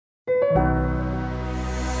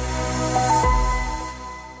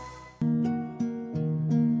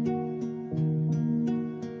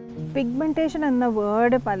Pigmentation എന്ന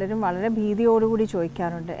word പലരും വളരെ ഭീതിയോടുകൂടി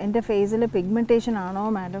ചോദിക്കാറുണ്ട്. എൻ്റെ ഫേസിൽ പിഗ്മെൻറ്റേഷൻ ആണോ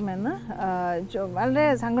മാഡം എന്ന് വളരെ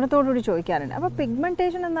സങ്കടത്തോടുകൂടി ചോദിക്കാറുണ്ട്. അപ്പോൾ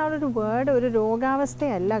പിഗ്മെൻറ്റേഷൻ എന്ന ഒരു വേർഡ് ഒരു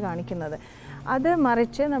രോഗാവസ്ഥയല്ല കാണിക്കുന്നത്. അത്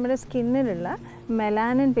മറിച്ച് നമ്മുടെ സ്കിന്നിലുള്ള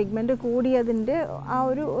മെലാനിൻ പിഗ്മെൻറ്റ് കൂടിയതിൻ്റെ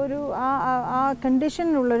ആ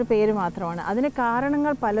കണ്ടീഷനിലുള്ളൊരു പേര് മാത്രമാണ്. അതിന്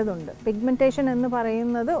കാരണങ്ങൾ പലതുണ്ട്. പിഗ്മെൻറ്റേഷൻ എന്ന്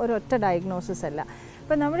പറയുന്നത് ഒരൊറ്റ ഡയഗ്നോസിസ് അല്ല.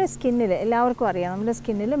 ഇപ്പോൾ നമ്മുടെ സ്കിന്നിൽ എല്ലാവർക്കും അറിയാം, നമ്മുടെ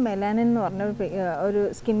സ്കിന്നിൽ മെലാനിൻ എന്ന് പറഞ്ഞ ഒരു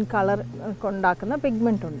സ്കിൻ കളർ ഉണ്ടാക്കുന്ന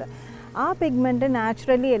പിഗ്മെൻ്റ് ഉണ്ട്. ആ പിഗ്മെൻറ്റ്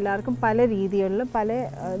നാച്ചുറലി എല്ലാവർക്കും പല രീതികളിലും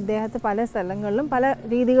ദേഹത്ത് പല സ്ഥലങ്ങളിലും പല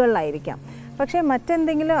രീതികളിലായിരിക്കാം. പക്ഷേ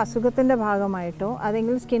മറ്റെന്തെങ്കിലും അസുഖത്തിൻ്റെ ഭാഗമായിട്ടോ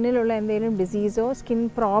അതെങ്കിലും സ്കിന്നിലുള്ള എന്തെങ്കിലും ഡിസീസോ സ്കിൻ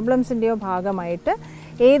പ്രോബ്ലംസിൻ്റെയോ ഭാഗമായിട്ട്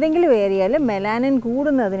ഏതെങ്കിലും ഏരിയയിൽ മെലാനിൻ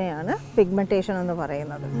കൂടുന്നതിനെയാണ് പിഗ്മെൻറ്റേഷൻ എന്ന്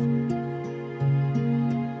പറയുന്നത്.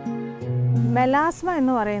 മെലാസ്മ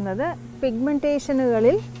എന്ന് പറയുന്നത്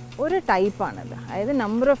പിഗ്മെൻറ്റേഷനുകളിൽ ഒരു ടൈപ്പാണിത്. അതായത്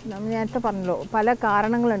നേരത്തെ പറഞ്ഞല്ലോ, പല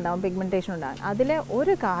കാരണങ്ങളുണ്ടാവും പിഗ്മെൻറ്റേഷൻ ഉണ്ടാകാൻ. അതിലെ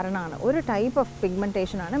ഒരു കാരണമാണ്, ഒരു ടൈപ്പ് ഓഫ്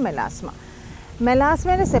പിഗ്മെൻറ്റേഷനാണ് മെലാസ്മ.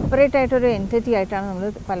 മെലാസ്മേനെ സെപ്പറേറ്റ് ആയിട്ടൊരു എൻറ്റിറ്റി ആയിട്ടാണ് നമ്മൾ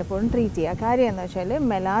പലപ്പോഴും ട്രീറ്റ് ചെയ്യുക. കാര്യം എന്ന് വെച്ചാൽ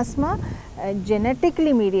മെലാസ്മ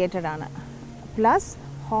ജനറ്റിക്കലി മീഡിയേറ്റഡ് ആണ്, പ്ലസ്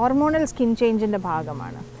ഹോർമോണൽ സ്കിൻ ചേഞ്ചിൻ്റെ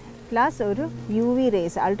ഭാഗമാണ്, പ്ലസ് ഒരു UV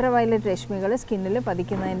റേസ് അൾട്രാവയലറ്റ് രശ്മികൾ സ്കിന്നിൽ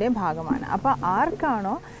പതിക്കുന്നതിൻ്റെ ഭാഗമാണ്. അപ്പോൾ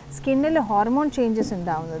ആർക്കാണോ സ്കിന്നിൽ ഹോർമോൺ ചേഞ്ചസ്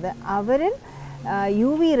ഉണ്ടാവുന്നത് അവരിൽ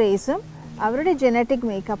UV റേസും അവരുടെ ജനറ്റിക്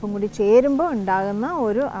മേക്കപ്പും കൂടി ചേരുമ്പോൾ ഉണ്ടാകുന്ന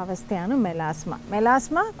ഒരു അവസ്ഥയാണ് മെലാസ്മ.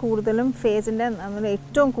 മെലാസ്മ കൂടുതലും ഫേസിൻ്റെ നമ്മൾ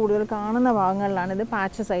ഏറ്റവും കൂടുതൽ കാണുന്ന ഭാഗങ്ങളിലാണ് ഇത്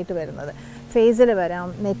പാച്ചസ് ആയിട്ട് വരുന്നത്. ഫേസിൽ വരാം,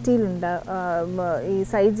 നെറ്റിയിലുണ്ട്, ഈ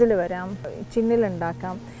സൈഡ്സിൽ വരാം,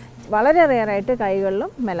 ചിന്നിലുണ്ടാക്കാം. വളരെ റെയറായിട്ട്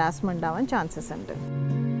കൈകളിലും മെലാസ്മ ഉണ്ടാവാൻ ചാൻസസ് ഉണ്ട്.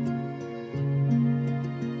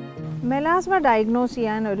 മെലാസ്മ ഡയഗ്നോസ്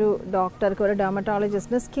ചെയ്യാൻ ഒരു ഡോക്ടർക്ക്, ഒരു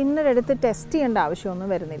ഡെർമറ്റോളജിസ്റ്റിന് സ്കിന്നിലെടുത്ത് ടെസ്റ്റ് ചെയ്യേണ്ട ആവശ്യമൊന്നും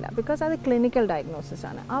വരുന്നില്ല. ബിക്കോസ് അത് ക്ലിനിക്കൽ ഡയഗ്നോസിസ്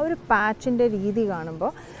ആണ്. ആ ഒരു പാച്ചിൻ്റെ രീതി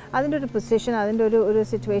കാണുമ്പോൾ അതിൻ്റെ ഒരു പൊസിഷൻ, അതിൻ്റെ ഒരു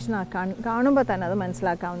സിറ്റുവേഷൻ കാണുമ്പോൾ തന്നെ അത്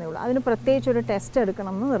മനസ്സിലാക്കാവുന്നേ ഉള്ളൂ. അതിന് പ്രത്യേകിച്ച് ഒരു ടെസ്റ്റ്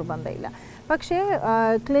എടുക്കണമെന്ന് നിർബന്ധമില്ല. പക്ഷേ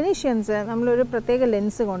ക്ലിനീഷ്യൻസ് നമ്മളൊരു പ്രത്യേക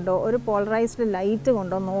ലെൻസ് കൊണ്ടോ ഒരു പോളറൈസ്ഡ് ലൈറ്റ്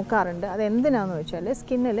കൊണ്ടോ നോക്കാറുണ്ട്. അത് എന്തിനാണെന്ന് വെച്ചാൽ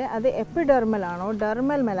സ്കിന്നിൽ അത് എപ്പിഡെർമലാണോ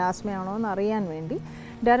ഡെർമൽ മെലാസ്മയാണോ എന്ന് അറിയാൻ വേണ്ടി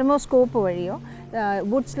ഡെർമോസ്കോപ്പ് വഴിയോ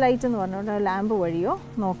വുഡ്സ് ലൈറ്റ് എന്ന് പറഞ്ഞ ലാമ്പ് വഴിയോ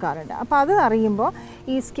നോക്കാറുണ്ട്. അപ്പോൾ അത് അറിയുമ്പോൾ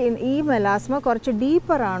ഈ മെലാസ്മ കുറച്ച്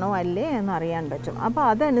ഡീപ്പറാണോ അല്ലേ എന്നറിയാൻ പറ്റും. അപ്പോൾ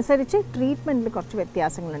അതനുസരിച്ച് ട്രീറ്റ്മെൻറ്റിൽ കുറച്ച്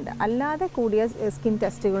വ്യത്യാസങ്ങളുണ്ട്. അല്ലാതെ കൂടിയ സ്കിൻ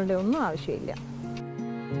ടെസ്റ്റുകളുടെ ഒന്നും ആവശ്യമില്ല.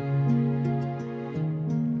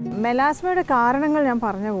 മെലാസ്മയുടെ കാരണങ്ങൾ ഞാൻ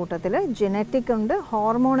പറഞ്ഞ കൂട്ടത്തിൽ ജനറ്റിക് ഉണ്ട്,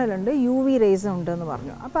 ഹോർമോണൽ ഉണ്ട്, UV റേസും ഉണ്ടെന്ന്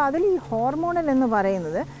പറഞ്ഞു. അപ്പോൾ അതിൽ ഈ ഹോർമോണൽ എന്ന്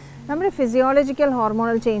പറയുന്നത് നമ്മുടെ ഫിസിയോളജിക്കൽ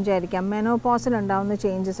ഹോർമോണൽ ചേഞ്ച് ആയിരിക്കാം, മെനോപോസിൽ ഉണ്ടാകുന്ന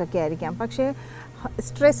ചേഞ്ചസ് ഒക്കെ ആയിരിക്കാം. പക്ഷേ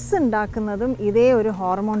സ്ട്രെസ് ഉണ്ടാക്കുന്നതും ഇതേ ഒരു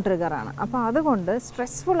ഹോർമോൺ ട്രിഗറാണ്. അപ്പോൾ അതുകൊണ്ട്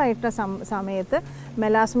സ്ട്രെസ്ഫുള്ളായിട്ട് സമയത്ത്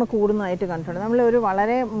മെലാസ്മ കൂടുന്നതായിട്ട് കണ്ടിട്ടുണ്ട്. നമ്മൾ ഒരു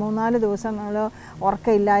വളരെ 3-4 ദിവസം നമ്മൾ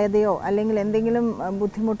ഉറക്കമില്ലാതെയോ അല്ലെങ്കിൽ എന്തെങ്കിലും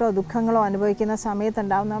ബുദ്ധിമുട്ടോ ദുഃഖങ്ങളോ അനുഭവിക്കുന്ന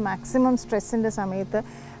സമയത്തുണ്ടാകുന്ന മാക്സിമം സ്ട്രെസ്സിൻ്റെ സമയത്ത്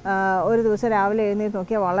ഒരു ദിവസം രാവിലെ എഴുന്നേറ്റ്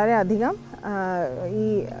നോക്കിയാൽ വളരെയധികം ഈ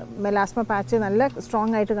മെലാസ്മ പാച്ച് നല്ല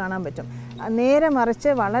സ്ട്രോങ് ആയിട്ട് കാണാൻ പറ്റും. നേരെ മറിച്ച്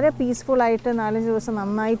വളരെ പീസ്ഫുള്ളായിട്ട് 4-5 ദിവസം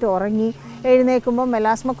നന്നായിട്ട് ഉറങ്ങി എഴുന്നേൽക്കുമ്പോൾ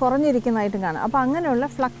മെലാസ്മ കുറഞ്ഞിരിക്കുന്നതായിട്ടും കാണാം. അപ്പോൾ അങ്ങനെയുള്ള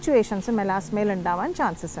ഫ്ലക്ച്വേഷൻസ് മെലാസ്മയിൽ ഉണ്ടാവാൻ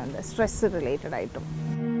ചാൻസസ് ഉണ്ട്, സ്ട്രെസ് റിലേറ്റഡ് ആയിട്ടും.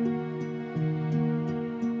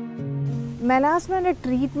 മെലാസ്മേൻ്റെ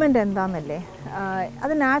ട്രീറ്റ്മെൻറ്റ് എന്താണെന്നല്ലേ,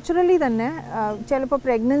 അത് നാച്ചുറലി തന്നെ ചിലപ്പോൾ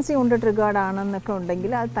പ്രഗ്നൻസി കൊണ്ട് ട്രിഗേർഡ് ആണെന്നൊക്കെ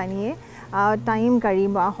ഉണ്ടെങ്കിൽ അത് തനിയെ ആ ടൈം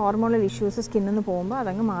കഴിയുമ്പോൾ ആ ഹോർമോണൽ ഇഷ്യൂസ് സ്കിന്നിൽ നിന്ന് പോകുമ്പോൾ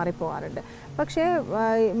അതങ്ങ് മാറിപ്പോകാറുണ്ട്. പക്ഷേ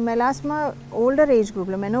മെലാസ്മ ഓൾഡർ ഏജ്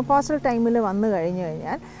ഗ്രൂപ്പിൽ മെനോപോസൽ ടൈമിൽ വന്നു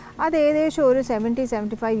കഴിഞ്ഞാൽ അത് ഏകദേശം ഒരു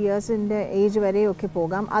 70-75 ഇയേഴ്സിൻ്റെ ഏജ് വരെയൊക്കെ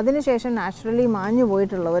പോകാം. അതിനുശേഷം നാച്ചുറലി മാഞ്ഞു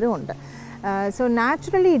പോയിട്ടുള്ളവരും ഉണ്ട്. So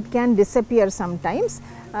naturally it can disappear sometimes.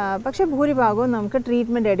 പക്ഷേ ഭൂരിഭാഗവും നമുക്ക്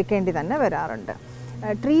ട്രീറ്റ്മെൻറ്റ് എടുക്കേണ്ടി തന്നെ വരാറുണ്ട്.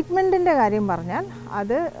 ട്രീറ്റ്മെൻറ്റിൻ്റെ കാര്യം പറഞ്ഞാൽ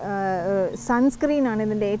അത് സൺസ്ക്രീനാണ്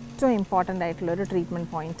ഇതിൻ്റെ ഏറ്റവും ഇമ്പോർട്ടൻ്റ് ആയിട്ടുള്ളൊരു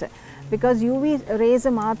treatment point. Because UV raise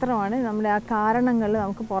മാത്രമാണ് നമ്മുടെ ആ കാരണങ്ങൾ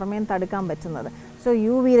നമുക്ക് പുറമേ തടുക്കാൻ പറ്റുന്നത്. സോ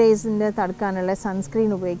UV റേസിൻ്റെ തടുക്കാനുള്ള സൺസ്ക്രീൻ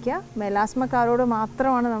ഉപയോഗിക്കുക. മെലാസ്മക്കാരോട്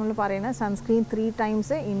മാത്രമാണ് നമ്മൾ പറയുന്നത് സൺസ്ക്രീൻ 3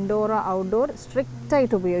 ടൈംസ് ഇൻഡോറോ ഔട്ട്ഡോർ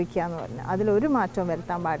സ്ട്രിക്റ്റായിട്ട് ഉപയോഗിക്കുക എന്ന് പറഞ്ഞാൽ അതിലൊരു മാറ്റവും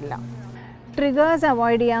വരുത്താൻ പാടില്ല. ട്രിഗേഴ്സ്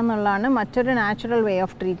അവോയ്ഡ് ചെയ്യുക എന്നുള്ളതാണ് മറ്റൊരു നാച്ചുറൽ വേ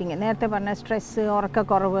ഓഫ് ട്രീറ്റിങ്. നേരത്തെ പറഞ്ഞ സ്ട്രെസ്സ്,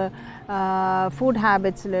 ഉറക്കക്കുറവ്, ഫുഡ്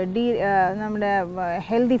ഹാബിറ്റ്സിൽ നമ്മുടെ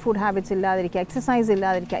ഹെൽത്തി ഫുഡ് ഹാബിറ്റ്സ് ഇല്ലാതിരിക്കുക, എക്സസൈസ്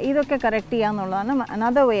ഇല്ലാതിരിക്കുക, ഇതൊക്കെ കറക്റ്റ് ചെയ്യുക എന്നുള്ളതാണ്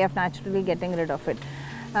another way of naturally getting rid of it.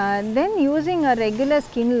 Then using A regular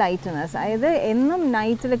skin ലൈറ്റനേഴ്സ്, അതായത് എന്നും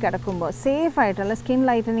നൈറ്റിൽ കിടക്കുമ്പോൾ സേഫ് ആയിട്ടുള്ള സ്കിൻ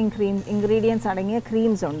ലൈറ്റനിങ് ഇൻഗ്രീഡിയൻസ് അടങ്ങിയ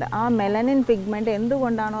ക്രീംസ് ഉണ്ട്. ആ മെലനിൻ പിഗ്മെൻറ്റ്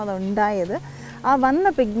എന്തുകൊണ്ടാണോ അത് ഉണ്ടായത് ആ വന്ന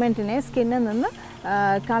പിഗ്മെൻറ്റിനെ സ്കിന്നിൽ നിന്ന്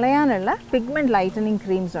കളയാനുള്ള പിഗ്മെൻറ്റ് ലൈറ്റനിങ്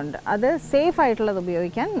ക്രീംസ് ഉണ്ട്. അത് സേഫ് ആയിട്ടുള്ളത്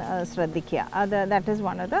ഉപയോഗിക്കാൻ ശ്രദ്ധിക്കുക. That is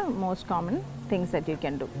one of the most common things that you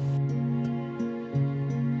can do.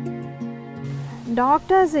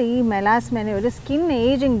 Doctors ഈ മെലാസ്മനെ ഒരു സ്കിൻ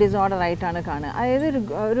ഏജിങ് ഡിസോർഡർ ആയിട്ടാണ് കാണുക. അതായത്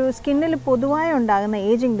ഒരു സ്കിന്നിൽ പൊതുവായി ഉണ്ടാകുന്ന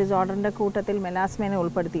ഏജിങ് ഡിസോർഡറിൻ്റെ കൂട്ടത്തിൽ മെലാസ്മനെ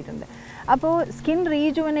ഉൾപ്പെടുത്തിയിട്ടുണ്ട്. അപ്പോൾ സ്കിൻ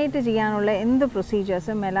റീജുവനേറ്റ് ചെയ്യാനുള്ള എന്ത്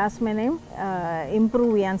പ്രൊസീജിയേഴ്സും മെലാസ്മനെയും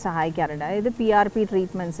ഇംപ്രൂവ് ചെയ്യാൻ സഹായിക്കാറുണ്ട്. അതായത് PRP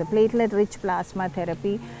treatments, platelet rich plasma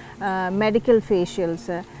therapy, medical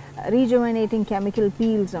facials, rejuvenating chemical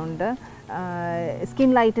peels ഉണ്ട്, സ്കിൻ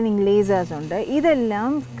ലൈറ്റനിങ് ലേസേഴ്സ് ഉണ്ട്.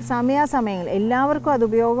 ഇതെല്ലാം സമയാസമയങ്ങൾ എല്ലാവർക്കും അത്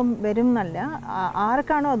ഉപയോഗം വരും എന്നല്ല,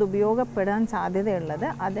 ആർക്കാണോ അത് ഉപയോഗപ്പെടാൻ സാധ്യതയുള്ളത്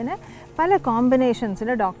അതിന് പല കോമ്പിനേഷൻസിൽ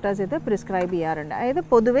ഡോക്ടേഴ്സ് ഇത് പ്രിസ്ക്രൈബ് ചെയ്യാറുണ്ട്. അതായത്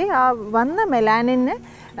പൊതുവേ ആ വന്ന മെലാനിനെ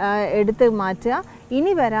എടുത്ത് മാറ്റുക,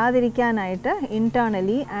 ഇനി വരാതിരിക്കാനായിട്ട്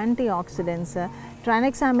ഇൻറ്റേർണലി ആൻറ്റി ഓക്സിഡൻസ്,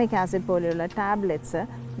 ട്രാനക്സാമിക് ആസിഡ് പോലെയുള്ള ടാബ്ലറ്റ്സ്,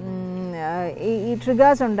 ഈ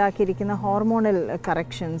ട്രിഗേഴ്സ് ഉണ്ടാക്കിയിരിക്കുന്ന ഹോർമോണൽ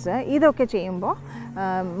കറക്ഷൻസ്, ഇതൊക്കെ ചെയ്യുമ്പോൾ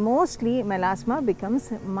മോസ്റ്റ്ലി മെലാസ്മ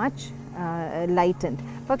ബിക്കംസ് മച്ച് ലൈറ്റൻഡ്.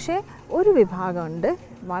 പക്ഷേ ഒരു വിഭാഗമുണ്ട്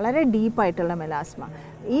വളരെ ഡീപ്പായിട്ടുള്ള മെലാസ്മ.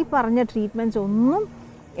 ഈ പറഞ്ഞ ട്രീറ്റ്മെൻറ്റ്സ് ഒന്നും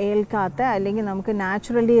ഏൽക്കാത്ത അല്ലെങ്കിൽ നമുക്ക്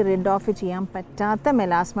നാച്ചുറലി റിഡ് ഓഫ് ചെയ്യാൻ പറ്റാത്ത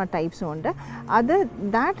മെലാസ്മ ടൈപ്സും ഉണ്ട്. അത്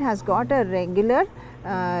that has got A regular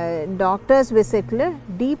doctors വിസിറ്റിൽ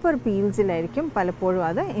deeper പീൽസിലായിരിക്കും പലപ്പോഴും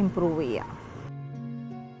അത് ഇംപ്രൂവ് ചെയ്യുക.